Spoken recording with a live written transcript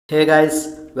Hey guys,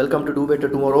 welcome to Do Better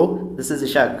Tomorrow. This is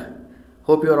Ishak.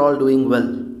 Hope you are all doing well.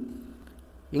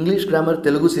 English Grammar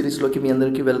Telugu series loki మీ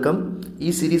అందరికీ welcome.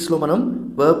 ఈ series లో మనం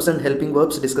verbs and helping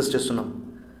verbs discuss చేస్తున్నాం.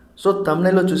 So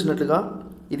thumbnail లో చూసినట్లుగా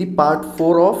ఇది part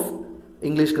 4 of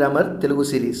English grammar Telugu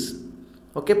series.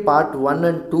 Okay, part 1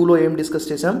 and 2 లో ఏం డిస్కస్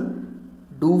చేసాం?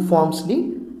 డూ ఫార్మ్స్ ని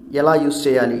ఎలా యూస్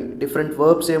చేయాలి, డిఫరెంట్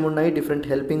verbs ఏమున్నాయి, డిఫరెంట్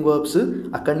హెల్పింగ్ verbs,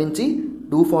 అక్కడి నుంచి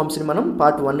డూ ఫార్మ్స్ని మనం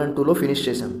పార్ట్ 1 and 2లో ఫినిష్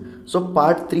చేసాం. సో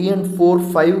పార్ట్ 3 and 4,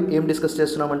 5 ఏం డిస్కస్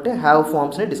చేస్తున్నామంటే హ్యావ్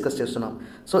ఫార్మ్స్ని డిస్కస్ చేస్తున్నాం.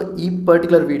 సో ఈ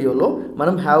పర్టికులర్ వీడియోలో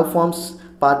మనం హ్యావ్ ఫార్మ్స్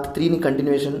పార్ట్ 3ని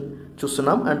కంటిన్యూషన్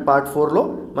చూస్తున్నాం అండ్ పార్ట్ 4లో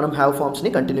మనం హ్యావ్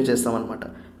ఫార్మ్స్ని కంటిన్యూ చేస్తాం అనమాట.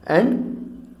 అండ్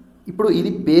ఇప్పుడు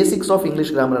ఇది బేసిక్స్ ఆఫ్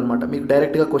ఇంగ్లీష్ గ్రామర్ అనమాట. మీకు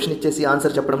డైరెక్ట్గా క్వశ్చన్ ఇచ్చేసి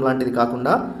ఆన్సర్ చెప్పడం లాంటిది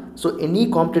కాకుండా, so any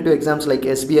competitive exams like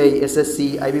SBI, SSC,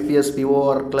 IBPS,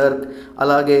 POR, clerk,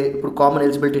 అలాగే ఇప్పుడు కామన్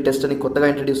ఎలిజిబిలిటీ టెస్ట్ అని కొత్తగా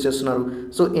ఇంట్రడ్యూస్ చేస్తున్నారు.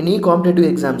 సో ఎనీ కాంపిటేటివ్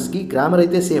ఎగ్జామ్స్కి గ్రామర్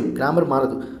అయితే సేమ్, గ్రామర్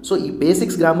మారదు. సో ఈ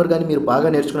బేసిక్స్ గ్రామర్ కానీ మీరు బాగా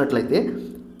నేర్చుకున్నట్లయితే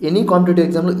ఎనీ కాంపిటేటివ్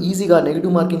ఎగ్జామ్లో ఈజీగా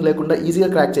నెగిటివ్ మార్కింగ్ లేకుండా ఈజీగా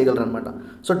క్రాక్ చేయగలరు అనమాట.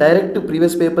 So direct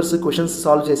previous papers questions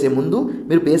solve చేసే ముందు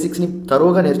మీరు బేసిక్స్ని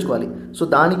తరోగా నేర్చుకోవాలి. సో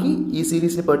దానికి ఈ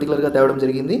సిరీస్ని పర్టికులర్గా తేవడం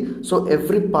జరిగింది. సో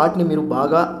ఎవ్రీ పార్ట్ని మీరు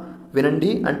బాగా వినండి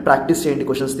అండ్ ప్రాక్టీస్ చేయండి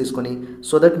క్వశ్చన్స్ తీసుకొని,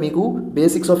 సో దట్ మీకు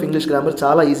బేసిక్స్ ఆఫ్ ఇంగ్లీష్ గ్రామర్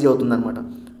చాలా ఈజీ అవుతుంది అనమాట.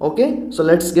 Okay, so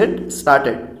let's get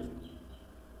started.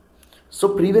 So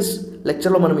previous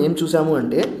లెక్చర్లో మనం ఏం చూసాము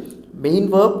అంటే main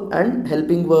verb and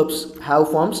helping verbs have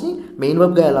ఫార్మ్స్ని main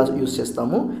వర్బ్గా ఎలా యూస్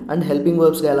చేస్తాము అండ్ హెల్పింగ్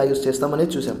వర్బ్స్గా ఎలా యూస్ చేస్తాము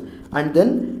అనేది చూసాం. And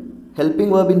then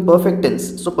helping verb in perfect tense,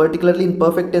 so particularly in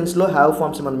perfect టెన్స్లో have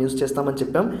forms మనం యూస్ చేస్తామని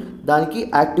చెప్పాం. దానికి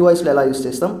యాక్టివ్ వాయిస్లో ఎలా యూస్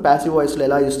చేస్తాం, ప్యాసివ్ వాయిస్లో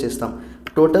ఎలా యూస్ చేస్తాం,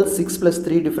 టోటల్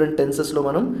 6+3 డిఫరెంట్ టెన్సెస్లో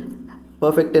మనం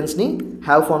పర్ఫెక్ట్ టెన్స్ని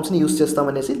హ్యావ్ ఫార్మ్స్ని యూస్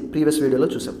చేస్తామనేసి ప్రీవియస్ వీడియోలో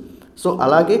చూసాం. సో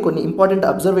అలాగే కొన్ని ఇంపార్టెంట్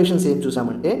అబ్జర్వేషన్స్ ఏం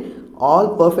చూసామంటే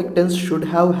all perfect tense should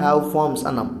have forms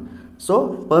అన్నాం. So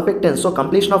perfect tense, so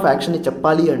completion of యాక్షన్ని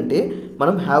చెప్పాలి అంటే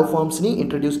మనం హ్యావ్ ఫార్మ్స్ని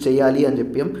ఇంట్రడ్యూస్ చేయాలి అని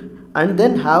చెప్పాం. అండ్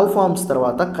దెన్ హ్యావ్ ఫార్మ్స్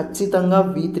తర్వాత ఖచ్చితంగా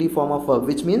V3 form of verb,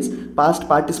 which means past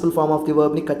participle form of the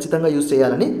వర్బ్ని ఖచ్చితంగా యూస్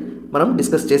చేయాలని మనం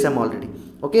డిస్కస్ చేసాం ఆల్రెడీ.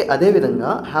 ఓకే,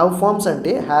 అదేవిధంగా హ్యావ్ ఫార్మ్స్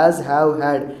అంటే హ్యాజ్, హ్యావ్,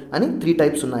 హ్యాడ్ అని 3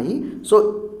 టైప్స్ ఉన్నాయి. సో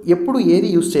ఎప్పుడు ఏది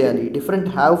యూస్ చేయాలి, డిఫరెంట్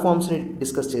హ్యావ్ ఫార్మ్స్ని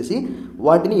డిస్కస్ చేసి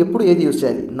వాటిని ఎప్పుడు ఏది యూస్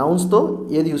చేయాలి, నౌన్స్తో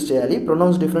ఏది యూస్ చేయాలి,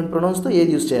 ప్రొనౌన్స్ డిఫరెంట్ ప్రొనౌన్స్తో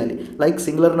ఏది యూస్ చేయాలి, లైక్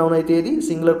సింగులర్ నౌన్ అయితే ఏది,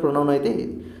 సింగులర్ ప్రొనౌన్ అయితే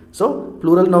ఏది, సో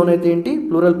ప్లూరల్ నౌన్ అయితే ఏంటి,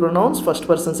 plural pronouns first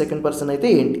person second person అయితే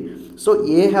ఏంటి, సో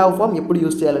ఏ హ్యావ్ ఫార్మ్ ఎప్పుడు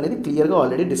యూస్ చేయాలనేది క్లియర్గా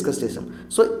ఆల్రెడీ డిస్కస్ చేసాం.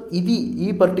 సో ఇది ఈ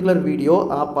పర్టికులర్ వీడియో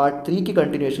ఆ పార్ట్ 3కి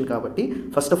కంటిన్యూషన్ కాబట్టి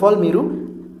ఫస్ట్ ఆఫ్ ఆల్ మీరు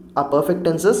ఆ perfect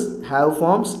tenses, have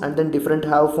forms and then different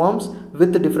have forms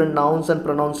with different nouns and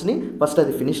ప్రొనౌన్స్ని first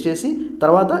అది ఫినిష్ చేసి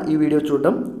తర్వాత ఈ వీడియో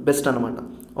చూడడం బెస్ట్ అనమాట.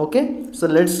 Okay, so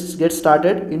let's get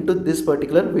started in to this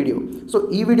particular video. So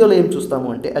ఈ వీడియోలో ఏం చూస్తాము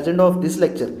అంటే అజెండా ఆఫ్ దిస్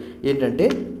లెక్చర్ ఏంటంటే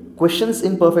questions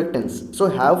in perfect tense. So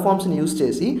have ఫార్మ్స్ని use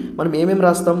చేసి మనం ఏమేమి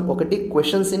రాస్తాం, ఒకటి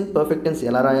క్వశ్చన్స్ ఇన్ పర్ఫెక్ట్ టెన్స్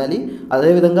ఎలా రాయాలి,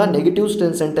 అదేవిధంగా negative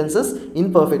sentences in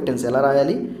perfect tense ఎలా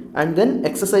రాయాలి, and then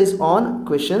exercise on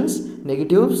questions,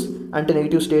 negatives అంటే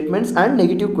నెగిటివ్ స్టేట్మెంట్స్ అండ్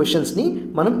నెగిటివ్ క్వశ్చన్స్ని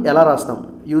మనం ఎలా రాస్తాం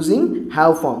using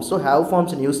have forms. So have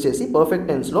ఫార్మ్స్ని use చేసి perfect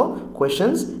టెన్స్లో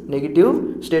questions, negative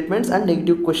statements and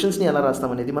negative క్వశ్చన్స్ని ఎలా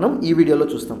రాస్తాం అనేది మనం ఈ వీడియోలో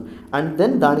చూస్తాం. అండ్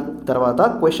దెన్ దాని తర్వాత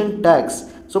క్వశ్చన్ ట్యాగ్స్.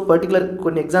 సో పర్టికులర్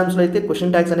కొన్ని ఎగ్జామ్స్లో అయితే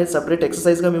క్వశ్చన్ ట్యాగ్స్ అనేది సపరేట్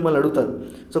ఎక్సర్సైజ్గా మిమ్మల్ని అడుగుతారు.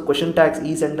 సో క్వశ్చన్ ట్యాగ్స్,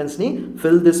 ఈ సెంటెన్స్ని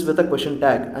fill this with a question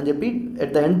tag అని చెప్పి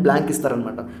ఎట్ ద ఎండ్ బ్లాంక్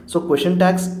ఇస్తారనమాట. So question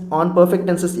tags on perfect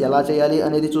tenses ఎలా చేయాలి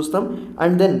అనేది చూస్తాం.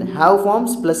 And then have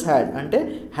forms plus had అంటే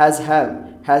has have,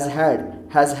 has had,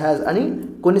 has has అని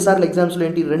కొన్నిసార్లు ఎగ్జామ్స్లో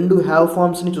ఏంటి 2 హ్యావ్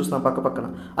ఫార్మ్స్ని చూస్తాం పక్క పక్కన.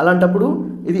 అలాంటప్పుడు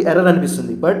ఇది ఎర్రర్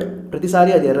అనిపిస్తుంది, బట్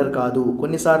ప్రతిసారి అది ఎర్రర్ కాదు.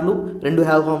 కొన్నిసార్లు 2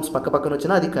 హ్యావ్ ఫార్మ్స్ పక్క పక్కన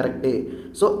వచ్చినా అది కరెక్టే.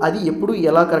 సో అది ఎప్పుడు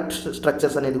ఎలా కరెక్ట్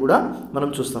స్ట్రక్చర్స్ అనేది కూడా మనం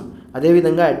చూస్తాం.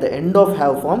 అదేవిధంగా at the end of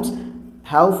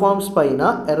have forms పైన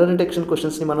ఎర్రర్ డిటెక్షన్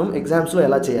క్వశ్చన్స్ని మనం ఎగ్జామ్స్లో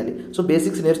ఎలా చేయాలి, సో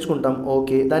బేసిక్స్ నేర్చుకుంటాం.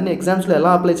 ఓకే, దాన్ని ఎగ్జామ్స్లో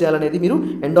ఎలా అప్లై చేయాలనేది మీరు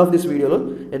ఎండ్ ఆఫ్ దిస్ వీడియోలో,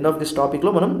 ఎండ్ ఆఫ్ దిస్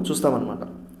టాపిక్లో మనం చూస్తామన్నమాట.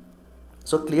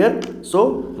 So clear. సో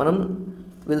మనం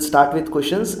will start with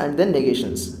questions and then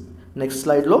negations next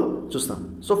స్లైడ్లో చూస్తాం.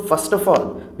 So first of all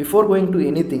before going to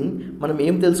anything మనం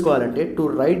ఏం తెలుసుకోవాలంటే to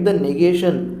right the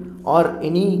negation or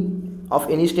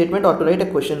any statement are to right a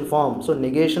question form. So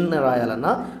negation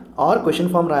రాయాలన్నా are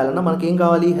question form రాయాలన్నా మనకి ఏం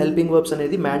కావాలి, helping verbs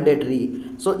అనేది mandatory.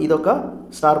 So ఇదొక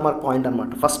స్టార్ మార్క్ పాయింట్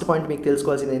అనమాట. First point మీకు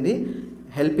తెలుసుకోవాల్సింది ఏంది,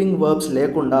 హెల్పింగ్ వర్బ్స్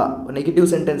లేకుండా నెగిటివ్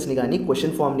సెంటెన్స్ని కానీ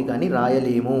క్వశ్చన్ ఫామ్ని కానీ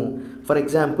రాయలేము. For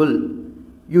example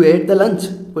you eight the lunch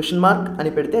question mark అని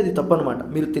పెడితే అది తప్పు అనమాట.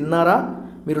 మీరు తిన్నారా,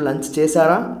 మీరు లంచ్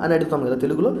చేశారా అని అడుగుతాం కదా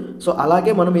తెలుగులో. సో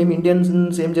అలాగే మనం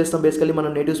ఇండియన్స్ ఏం చేస్తాం, బేసికలీ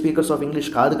మనం నేటివ్ స్పీకర్స్ ఆఫ్ ఇంగ్లీష్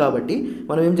కాదు కాబట్టి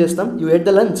మనం ఏం చేస్తాం, యూ ఎయిట్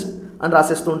ద లంచ్ అని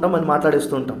రాసేస్తూ ఉంటాం, అని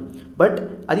మాట్లాడేస్తూ ఉంటాం. బట్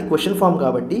అది క్వశ్చన్ ఫామ్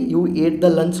కాబట్టి యూ ఎయిట్ ద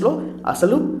లంచ్లో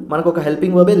అసలు మనకు ఒక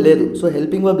హెల్పింగ్ వర్బే లేదు. సో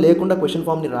హెల్పింగ్ వర్బ్ లేకుండా క్వశ్చన్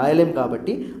ఫామ్ని రాయలేం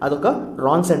కాబట్టి అదొక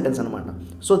రాంగ్ సెంటెన్స్ అనమాట.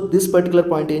 సో దిస్ పర్టికులర్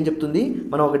పాయింట్ ఏం చెప్తుంది,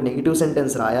 మనం ఒక నెగిటివ్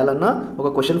సెంటెన్స్ రాయాలన్నా ఒక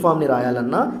క్వశ్చన్ ఫామ్ని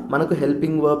రాయాలన్నా మనకు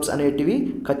హెల్పింగ్ వర్బ్స్ అనేటివి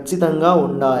ఖచ్చితంగా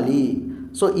ఉండాలి.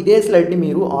 సో ఇదే స్లైడ్ని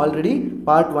మీరు ఆల్రెడీ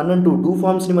పార్ట్ 1 and 2 డూ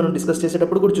ఫార్మ్స్ని మనం డిస్కస్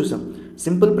చేసేటప్పుడు కూడా చూసాం.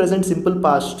 సింపుల్ ప్రెజెంట్ సింపుల్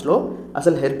పాస్ట్లో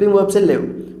అసలు హెల్పింగ్ వర్బ్సే లేవు.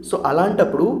 సో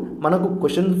అలాంటప్పుడు మనకు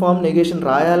క్వశ్చన్ ఫామ్ నెగేషన్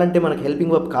రాయాలంటే మనకు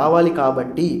హెల్పింగ్ వర్బ్ కావాలి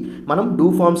కాబట్టి మనం డూ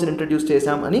ఫార్మ్స్ని ఇంట్రడ్యూస్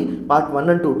చేసాం అని పార్ట్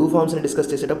 1 and 2 డూ ఫార్మ్స్ని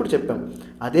డిస్కస్ చేసేటప్పుడు చెప్పాం.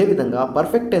 అదేవిధంగా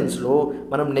పర్ఫెక్ట్ టెన్స్లో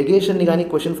మనం నెగేషన్ని కానీ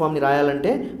క్వశ్చన్ ఫామ్ని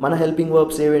రాయాలంటే మన హెల్పింగ్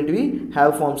వర్బ్స్ ఏవేంటివి,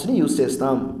 హ్యావ్ ఫార్మ్స్ని యూస్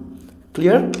చేస్తాం.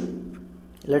 Clear?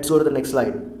 Let's go to the next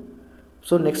slide.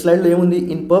 So next స్లైడ్లో ఏముంది,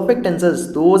 in perfect tenses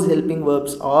those helping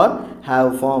verbs are have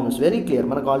forms. Very clear,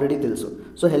 మనకు ఆల్రెడీ తెలుసు.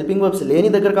 సో హెల్పింగ్ వర్బ్స్ లేని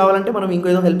దగ్గర కావాలంటే మనం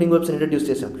ఇంకేదో హెల్పింగ్ వర్బ్స్ ఇంట్రడ్యూస్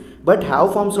చేసాం. బట్ హ్యావ్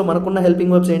ఫార్మ్స్లో మనకున్న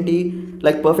హెల్పింగ్ వర్బ్స్ ఏంటి,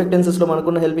 లైక్ పర్ఫెక్ట్ టెన్సెస్లో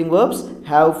మనకున్న helping verbs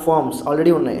have forms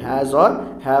already ఉన్నాయి. Has are,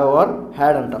 have are,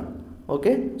 had అంటాం.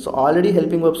 Okay, so already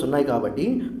helping verbs ఉన్నాయి కాబట్టి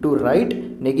to right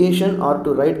negation are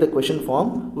to right the question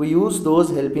form we use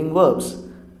those helping verbs.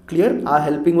 Clear? ఆ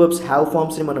helping verbs have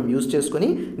ఫార్మ్స్ని మనం use చేసుకొని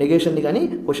నెగేషన్ని కానీ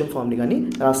question ఫామ్ని కానీ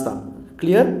రాస్తాం.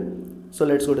 Clear? So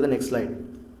let's go to the next slide.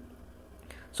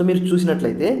 So మీరు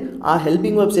చూసినట్లయితే ఆ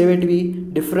helping verbs ఏవేటివి,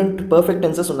 different perfect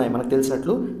tenses ఉన్నాయి మనకు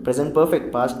తెలిసినట్లు. Present perfect,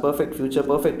 past perfect, future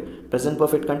perfect, present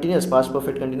perfect continuous, past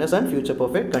perfect continuous and future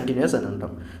perfect continuous అని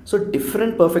అంటాం. So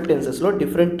different perfect టెన్సెస్లో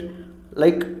different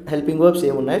like helping verbs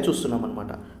ఏమున్నాయో చూస్తున్నాం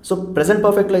అనమాట. సో ప్రెజెంట్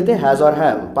పర్ఫెక్ట్లో అయితే has are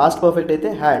have, past perfect అయితే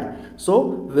had, so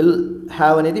will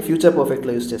have అనేది future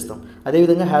పర్ఫెక్ట్లో use చేస్తాం.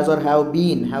 అదేవిధంగా has are have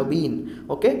been,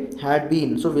 okay, had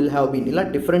been, so will have been, ఇలా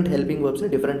different helping వర్బ్స్ని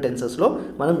different టెన్సెస్లో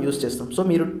మనం యూస్ చేస్తాం. సో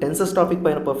మీరు టెన్సెస్ టాపిక్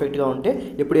పైన పర్ఫెక్ట్గా ఉంటే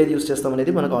ఎప్పుడు ఏది యూస్ చేస్తాం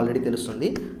అనేది మనకు ఆల్రెడీ తెలుస్తుంది.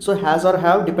 So has are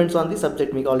have depends on the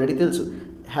subject, మీకు ఆల్రెడీ తెలుసు.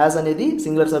 హ్యాజ్ అనేది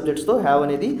సింగులర్ సబ్జెక్ట్స్తో, హ్యావ్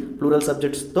అనేది plural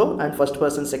సబ్జెక్ట్స్తో and first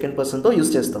person second పర్సన్తో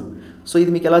యూస్ చేస్తాం. సో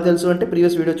ఇది మీకు ఎలా తెలుసు అంటే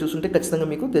ప్రీవియస్ వీడియో చూస్తుంటే ఖచ్చితంగా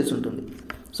మీకు తెలిసి ఉంటుంది.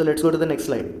 So let's go to the next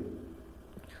slide.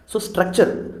 So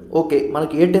structure, okay,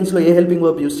 మనకి ఏ టెన్స్లో ఏ హెల్పింగ్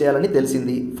వర్బ్ యూస్ చేయాలని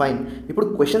తెలిసింది, ఫైన్. ఇప్పుడు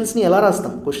క్వశ్చన్స్ని ఎలా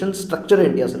రాస్తాం, క్వశ్చన్ స్ట్రక్చర్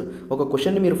ఏంటి అసలు, ఒక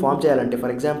క్వశ్చన్ని మీరు ఫామ్ చేయాలంటే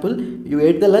for example you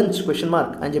eight the lunch question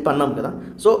mark అని చెప్పి అన్నాం కదా.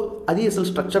 సో అది అసలు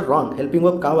స్ట్రక్చర్ రాంగ్, హెల్పింగ్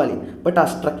వర్బ్ కావాలి. బట్ ఆ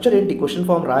స్ట్రక్చర్ ఏంటి, క్వశ్చన్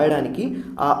ఫామ్ రాయడానికి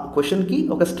ఆ క్వశ్చన్కి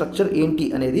ఒక స్ట్రక్చర్ ఏంటి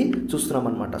అనేది చూస్తున్నాం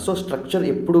అనమాట. సో స్ట్రక్చర్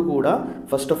ఎప్పుడు కూడా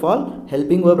first of all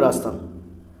helping verb రాస్తాం.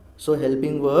 So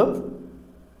helping verb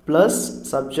plus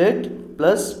subject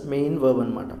plus main verb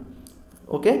అనమాట.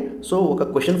 ఓకే, సో ఒక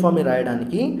క్వశ్చన్ ఫామ్ని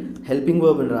రాయడానికి హెల్పింగ్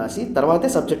వర్బ్ని రాసి తర్వాతే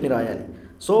సబ్జెక్ట్ని రాయాలి.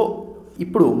 సో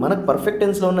ఇప్పుడు మనకు పర్ఫెక్ట్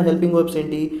టెన్స్లో ఉన్న హెల్పింగ్ వర్బ్స్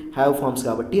ఏంటి, హ్యావ్ ఫార్మ్స్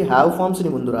కాబట్టి హ్యావ్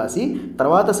ఫార్మ్స్ని ముందు రాసి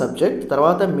తర్వాత సబ్జెక్ట్,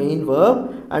 తర్వాత main verb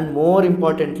and more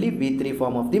importantly V3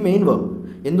 form of the main verb.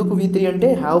 ఎందుకు V3 అంటే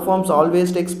have forms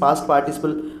always takes past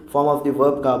participle form of the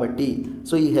verb కాబట్టి.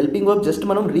 సో ఈ హెల్పింగ్ వర్బ్ జస్ట్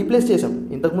మనం రీప్లేస్ చేసాం,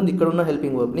 ఇంతకుముందు ఇక్కడ ఉన్న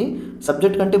హెల్పింగ్ వర్బ్ని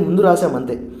సబ్జెక్ట్ కంటే ముందు రాసాం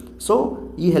అంతే. సో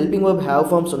ఈ హెల్పింగ్ వర్బ్ హ్యావ్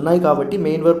ఫార్మ్స్ ఉన్నాయి కాబట్టి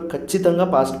మెయిన్ వర్బ్ ఖచ్చితంగా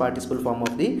past participle form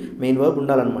of the main verb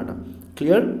ఉండాలన్నమాట.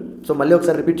 క్లియర్? సో మళ్ళీ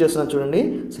ఒకసారి రిపీట్ చేస్తున్నాను చూడండి.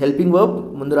 హెల్పింగ్ వర్బ్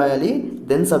ముందు రాయాలి,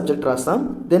 దెన్ సబ్జెక్ట్ రాస్తాం,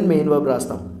 దెన్ మెయిన్ వర్బ్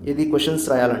రాస్తాం, ఇది క్వశ్చన్స్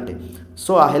రాయాలంటే.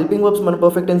 సో ఆ హెల్పింగ్ వర్బ్స్ మన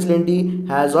పర్ఫెక్ట్ టెన్స్లో ఏంటి,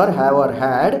 has are have are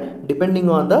had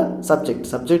depending on the subject.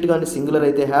 Subject కానీ సింగులర్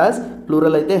అయితే హ్యాజ్,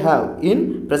 ప్లూరల్ అయితే have in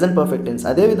present perfect tense.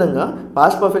 అదేవిధంగా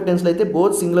పాస్ట్ పర్ఫెక్ట్ టెన్స్లో అయితే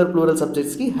both singular plural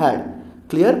సబ్జెక్ట్స్కి had.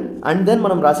 Clear? And then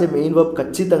మనం రాసే మెయిన్ వర్బ్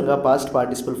ఖచ్చితంగా past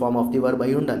participle form of the verb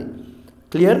అయి ఉండాలి.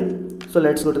 Clear? So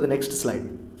let's go to the next slide.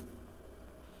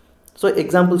 So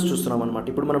examples చూస్తున్నాం అనమాట.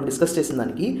 ఇప్పుడు మనం డిస్కస్ చేసిన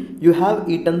దానికి you have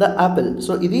eaten the Apple.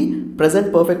 So ఇది ప్రెజెంట్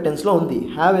పర్ఫెక్ట్ టెన్స్లో ఉంది.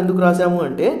 హ్యావ్ ఎందుకు రాసాము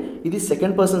అంటే ఇది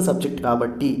సెకండ్ పర్సన్ సబ్జెక్ట్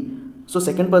కాబట్టి. So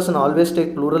second person always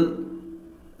take plural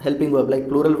helping verb like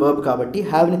plural verb కాబట్టి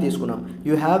హ్యావ్ని తీసుకున్నాం.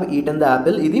 You have eaten the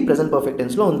Apple, ఇది ప్రెజెంట్ పర్ఫెక్ట్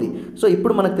టెన్స్లో ఉంది. సో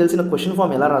ఇప్పుడు మనకు తెలిసిన క్వశ్చన్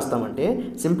ఫామ్ ఎలా రాస్తామంటే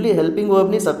సింప్లీ హెల్పింగ్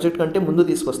వర్బ్ని సబ్జెక్ట్ కంటే ముందు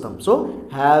తీసుకొస్తాం. So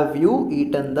have you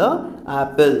eaten the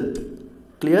Apple.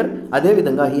 Clear?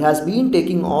 అదేవిధంగా he has been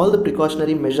taking all the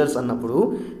precautionary measures అన్నప్పుడు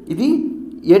ఇది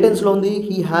ఏ టెన్స్లో ఉంది,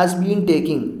 he has been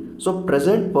taking. So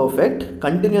present perfect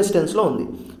continuous టెన్స్లో ఉంది.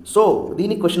 సో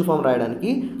దీనికి క్వశ్చన్ ఫామ్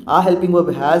రాయడానికి ఆ హెల్పింగ్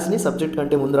వర్బ్ హ్యాస్ని సబ్జెక్ట్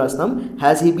కంటే ముందు రాస్తాం.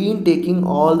 Has he been taking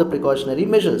all the precautionary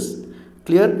measures.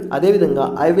 Clear? అదేవిధంగా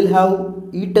I will have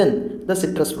eaten the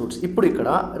citrus fruits. ఇప్పుడు ఇక్కడ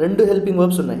రెండు హెల్పింగ్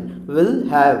వర్బ్స్ ఉన్నాయి, విల్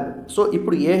హ్యావ్. సో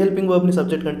ఇప్పుడు ఏ హెల్పింగ్ వర్బ్ని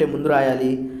సబ్జెక్ట్ కంటే ముందు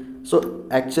రాయాలి? సో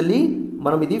యాక్చువల్లీ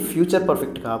మనం ఇది ఫ్యూచర్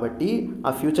పర్ఫెక్ట్ కాబట్టి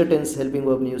ఆ ఫ్యూచర్ టెన్స్ హెల్పింగ్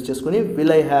వర్బ్ని యూజ్ చేసుకుని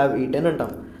విల్ ఐ హ్యావ్ ఈటన్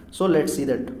అంటాం. So let's see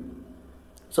that.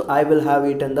 So I will have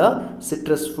eaten the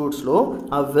citrus ఫ్రూట్స్లో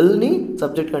ఆ విల్ని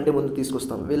సబ్జెక్ట్ కంటే ముందు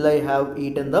తీసుకొస్తాం. Will I have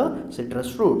eaten the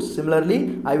citrus fruits. Similarly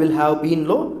I will have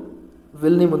బీన్లో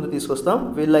విల్ని ముందు తీసుకొస్తాం.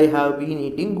 Will I have been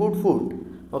eating good food.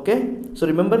 Okay, so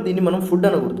remember దీన్ని మనం food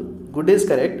అనకూడదు, good is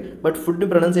correct, but food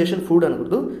pronunciation food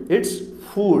అనకూడదు, ఇట్స్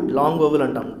ఫుడ్. లాంగ్ వోవెల్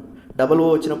అంటాం. Double O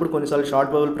వచ్చినప్పుడు కొన్నిసార్లు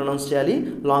short vowel pronounce చేయాలి,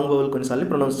 లాంగ్ వోవెల్ కొన్నిసార్లు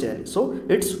ప్రొనౌన్స్ చేయాలి. So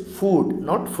it's food,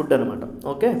 not food అనమాట.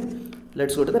 Okay,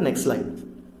 let's go to the next slide.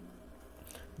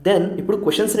 Then ఇప్పుడు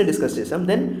క్వశ్చన్స్ని డిస్కస్ చేసాం.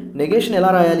 దెన్ నెగేషన్ ఎలా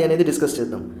రాయాలి అనేది డిస్కస్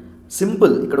చేద్దాం.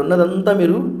 సింపుల్, ఇక్కడ ఉన్నదంతా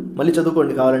మీరు మళ్ళీ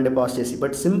చదువుకోండి కావాలంటే పాజ్ చేసి,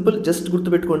 బట్ సింపుల్ జస్ట్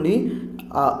గుర్తుపెట్టుకోండి.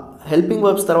 ఆ హెల్పింగ్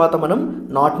వర్బ్స్ తర్వాత మనం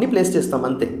నాట్ని ప్లేస్ చేస్తాం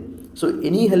అంతే. సో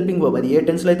ఎనీ హెల్పింగ్ వర్బ్, అది ఏ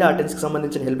టెన్స్లో అయితే ఆ టెన్స్కి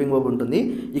సంబంధించిన హెల్పింగ్ వర్బ్ ఉంటుంది.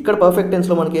 ఇక్కడ పర్ఫెక్ట్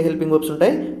టెన్స్లో మనకి ఏ హెల్పింగ్ వర్బ్స్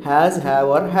ఉంటాయి? Has, have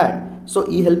are had. So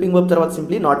ఈ హెల్పింగ్ వర్బ్ తర్వాత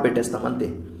సింప్లీ నాట్ పెట్టేస్తాం అంతే.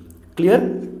 క్లియర్?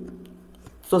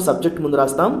 సో సబ్జెక్ట్ ముందు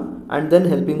రాస్తాం అండ్ దెన్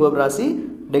హెల్పింగ్ వర్బ్ రాసి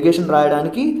నెగేషన్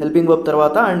రాయడానికి హెల్పింగ్ వర్బ్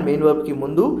తర్వాత అండ్ మెయిన్ వర్బ్కి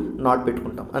ముందు నాట్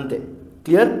పెట్టుకుంటాం అంతే.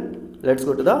 Clear? Let's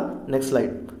go to the next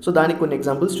slide. So దానికి కొన్ని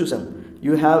ఎగ్జాంపుల్స్ చూసాం.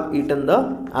 You have eaten the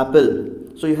Apple.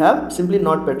 So you have simply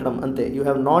not పెట్టడం అంతే. You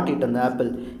have not eaten the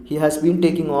Apple. He has been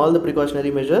taking all the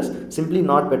precautionary measures. Simply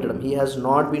not పెట్టడం. He has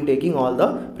not been taking all the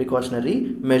precautionary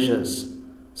measures.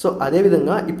 So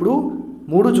అదేవిధంగా ఇప్పుడు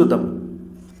 3 చూద్దాం.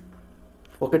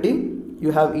 ఒకటి, you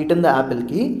have eaten the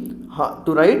యాపిల్కి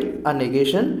to write a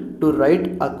negation, to write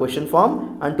a question form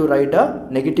and to write a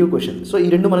negative question. So ఈ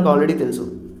రెండు మనకు already తెలుసు.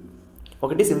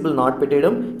 ఒకటి simple not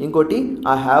పెట్టేయడం, ఇంకోటి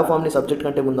ఆ హ్యావ్ ఫామ్ని సబ్జెక్ట్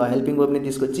కంటే ముందు ఆ హెల్పింగ్ వర్బ్ని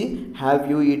తీసుకొచ్చి have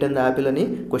you eaten the Apple అని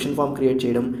క్వశ్చన్ ఫామ్ క్రియేట్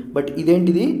చేయడం. బట్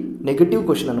ఇదేంటిది? నెగటివ్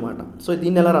క్వశ్చన్ అనమాట. సో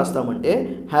దీన్ని ఎలా రాస్తామంటే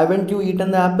haven't you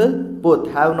eaten the Apple, both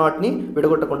have నాట్ని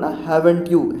విడగొట్టకుండా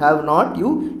haven't you, have not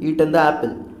you eaten the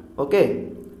Apple. Okay,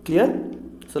 clear?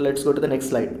 So let's go to the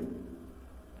next slide.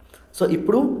 So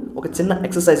ఇప్పుడు ఒక చిన్న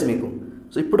exercise మీకు.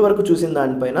 So ఇప్పటి వరకు చూసిన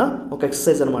దానిపైన ఒక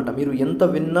ఎక్సర్సైజ్ అనమాట. మీరు ఎంత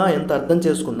విన్నా ఎంత అర్థం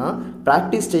చేసుకున్నా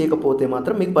ప్రాక్టీస్ చేయకపోతే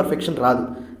మాత్రం మీకు పర్ఫెక్షన్ రాదు.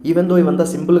 ఈవెన్ దో ఇవంతా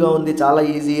సింపుల్గా ఉంది, చాలా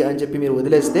ఈజీ అని చెప్పి మీరు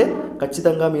వదిలేస్తే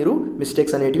ఖచ్చితంగా మీరు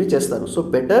మిస్టేక్స్ అనేటివి చేస్తారు. So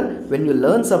better when you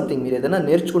learn something, మీరు ఏదైనా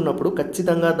నేర్చుకున్నప్పుడు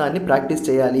ఖచ్చితంగా దాన్ని ప్రాక్టీస్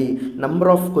చేయాలి.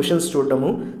 Number of questions చూడటము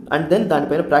and then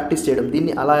దానిపైన ప్రాక్టీస్ చేయడం.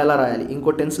 దీన్ని అలా ఎలా రాయాలి,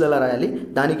 ఇంకో టెన్స్లో ఎలా రాయాలి,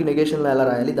 దానికి నెగేషన్లో ఎలా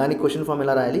రాయాలి, దానికి క్వశ్చన్ ఫామ్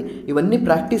ఎలా రాయాలి, ఇవన్నీ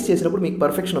ప్రాక్టీస్ చేసినప్పుడు మీకు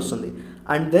పర్ఫెక్షన్ వస్తుంది.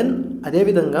 అండ్ దెన్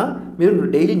అదేవిధంగా మీరు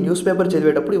డైలీ న్యూస్ పేపర్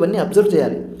చదివేటప్పుడు ఇవన్నీ అబ్జర్వ్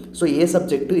చేయాలి. సో ఏ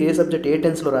సబ్జెక్ట్ ఏ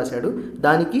టెన్స్లో రాశాడు,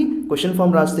 దానికి క్వశ్చన్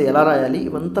ఫామ్ రాస్తే ఎలా రాయాలి,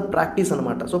 ఇవంతా ప్రాక్టీస్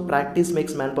అనమాట. So practice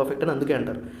makes man perfect అని అందుకే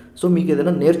అంటారు. సో మీకు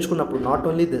ఏదైనా నేర్చుకున్నప్పుడు, not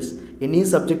only this, any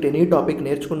subject any topic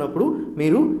నేర్చుకున్నప్పుడు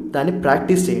మీరు దాన్ని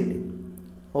ప్రాక్టీస్ చేయండి.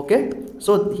 ఓకే,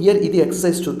 సో హియర్ ఇది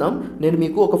ఎక్సర్సైజ్ చూద్దాం. నేను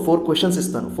మీకు ఒక 4 క్వశ్చన్స్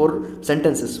ఇస్తాను, 4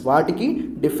 సెంటెన్సెస్, వాటికి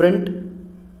డిఫరెంట్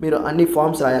మీరు అన్ని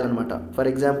ఫార్మ్స్ రాయాలన్నమాట. ఫర్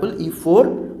ఎగ్జాంపుల్ ఈ 4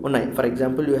 ఉన్నాయి. For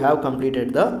example you have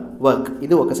completed the work,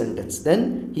 ఇది ఒక sentence. Then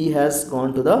he has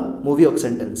gone to the movie, ఒక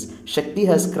sentence. Shakti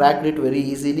has cracked it very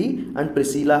easily and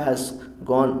ప్రిసిలా has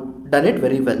done it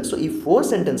very well. So ఈ 4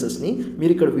 సెంటెన్సెస్ని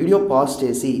మీరు ఇక్కడ video pause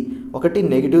చేసి, ఒకటి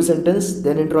negative sentence,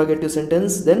 then interrogative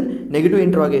sentence, then negative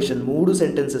interrogation, 3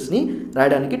 సెంటెన్సెస్ని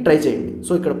రాయడానికి try చేయండి.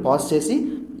 So ఇక్కడ pause చేసి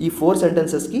ఈ 4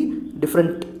 సెంటెన్సెస్కి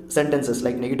different sentences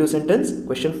like negative sentence,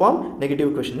 question form, negative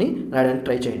క్వశ్చన్ని రాయడానికి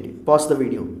ట్రై చేయండి. Pause the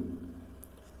video.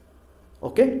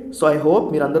 Okay, so I hope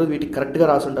మీరు అందరూ వీటికి కరెక్ట్గా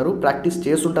రాసుంటారు, ప్రాక్టీస్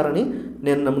చేస్తుంటారని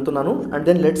నేను నమ్ముతున్నాను. And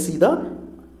then let's see the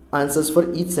answers for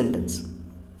each sentence.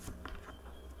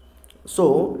 So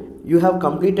you have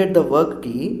completed the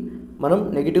వర్క్కి మనం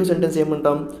నెగిటివ్ సెంటెన్స్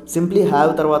ఏమంటాం? సింప్లీ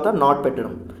హ్యావ్ తర్వాత నాట్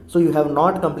పెట్టడం. So you have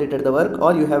not completed the work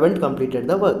or you haven't completed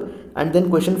the work. And then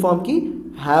question ఫామ్కి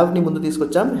హ్యావ్ని ముందు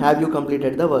తీసుకొచ్చాం, have you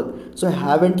completed the work. So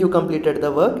haven't you completed the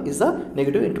work is the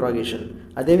negative interrogation.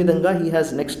 అదేవిధంగా he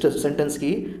has next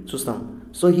సెంటెన్స్కి చూస్తాం.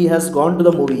 So he has gone to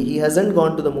the movie, he hasn't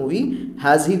gone to the movie,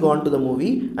 has he gone to the movie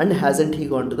and hasn't he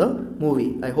gone to the movie.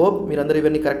 I hope మీరందరూ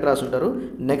ఇవన్నీ correct రాసుంటారు.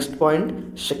 Next point,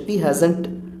 Shakti hasn't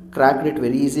cracked it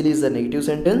very easily is the negative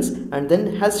sentence and then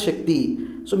has Shakti.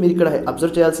 So మీరు ఇక్కడ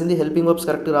observe చేయాల్సింది helping verbs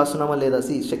correct రాస్తున్నామా లేదా.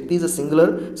 C Shakti is a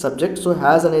singular subject, so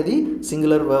has అనేది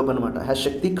singular verb అనమాట. Has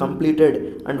Shakti completed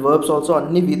and verbs also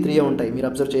అన్ని V3 ఉంటాయి, మీరు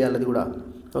observe చేయాలి అది కూడా.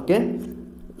 Okay,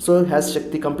 so has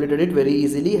Shakti completed it very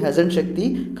easily, hasn't Shakti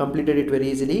completed it very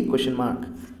easily, question mark.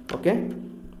 Okay,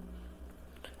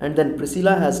 and then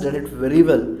ప్రిసిలా has done it very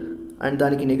well and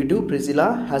దానికి negative, ప్రిసిలా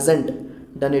hasn't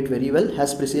done it very well,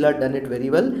 has Priscilla done it very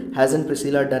well, hasn't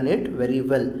Priscilla done it very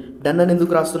well. Done అని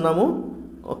ఎందుకు రాస్తున్నాము?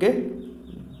 Okay,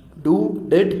 do,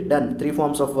 did, done, 3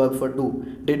 forms of verb for do.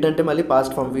 Did అంటే మళ్ళీ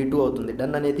past form V2 అవుతుంది,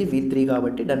 done అనేది V3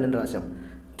 కాబట్టి done అని రాసాం.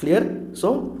 Clear?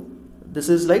 So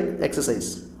this is like exercise.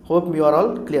 Hope you are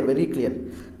all clear, very clear.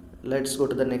 Let's go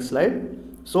to the next slide.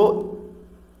 So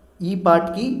ఈ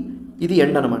పార్ట్కి ఇది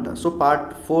ఎండ్ అనమాట. సో పార్ట్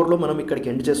 4లో మనం ఇక్కడికి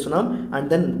ఎండ్ చేస్తున్నాం. అండ్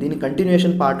దెన్ దీని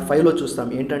కంటిన్యూషన్ పార్ట్ 5లో చూస్తాం.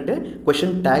 ఏంటంటే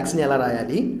క్వశ్చన్ ట్యాగ్స్ని ఎలా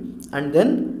రాయాలి. అండ్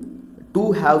దెన్ 2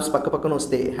 హ్యావ్స్ పక్క పక్కన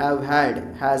వస్తే have had,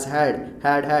 has had,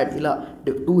 had had, ఇలా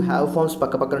 2 హ్యావ్ ఫార్మ్స్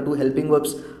పక్క పక్కన 2 హెల్పింగ్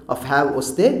వర్బ్స్ ఆఫ్ హ్యావ్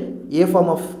వస్తే ఏ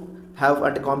ఫార్మ్ ఆఫ్ హ్యావ్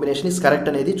అంటే కాంబినేషన్ ఈస్ కరెక్ట్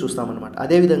అనేది చూస్తామన్నమాట.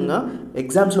 అదేవిధంగా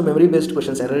ఎగ్జామ్స్లో మెమరీ బేస్డ్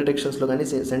క్వశ్చన్స్, ఎర్రర్ డిటెక్షన్స్లో కానీ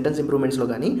సెంటెన్స్ ఇంప్రూవ్మెంట్స్లో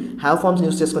కానీ హ్యావ్ ఫార్మ్స్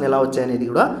యూస్ చేసుకొని ఎలా వచ్చాయనేది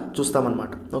కూడా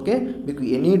చూస్తామన్నమాట. ఓకే, మీకు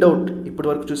ఎనీ డౌట్ ఇప్పటి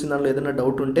వరకు చూసిన దానిలో ఏదైనా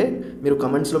డౌట్ ఉంటే మీరు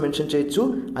కమెంట్స్లో మెన్షన్ చేయొచ్చు.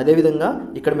 అదేవిధంగా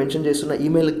ఇక్కడ మెన్షన్ చేస్తున్న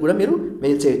ఈమెయిల్కి కూడా మీరు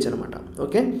మెయిల్ చేయొచ్చు అనమాట.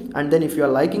 Okay, and then if you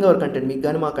are liking hour content, మీకు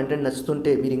కానీ మా కంటెంట్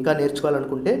నచ్చుతుంటే, మీరు ఇంకా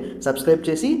నేర్చుకోవాలనుకుంటే సబ్స్క్రైబ్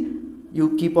చేసి you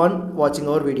keep on watching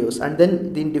our videos. And then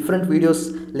దీని డిఫరెంట్ వీడియోస్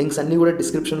లింక్స్ అన్నీ కూడా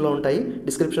డిస్క్రిప్షన్లో ఉంటాయి.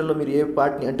 డిస్క్రిప్షన్లో మీరు ఏ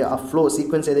పార్ట్ని అంటే ఆ ఫ్లో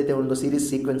సీక్వెన్స్ ఏదైతే ఉందో, సిరీస్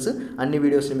సీక్వెన్స్, అన్ని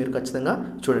వీడియోస్ని మీరు ఖచ్చితంగా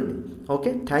చూడండి.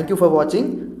 Okay, thank you for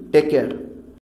watching. Take care.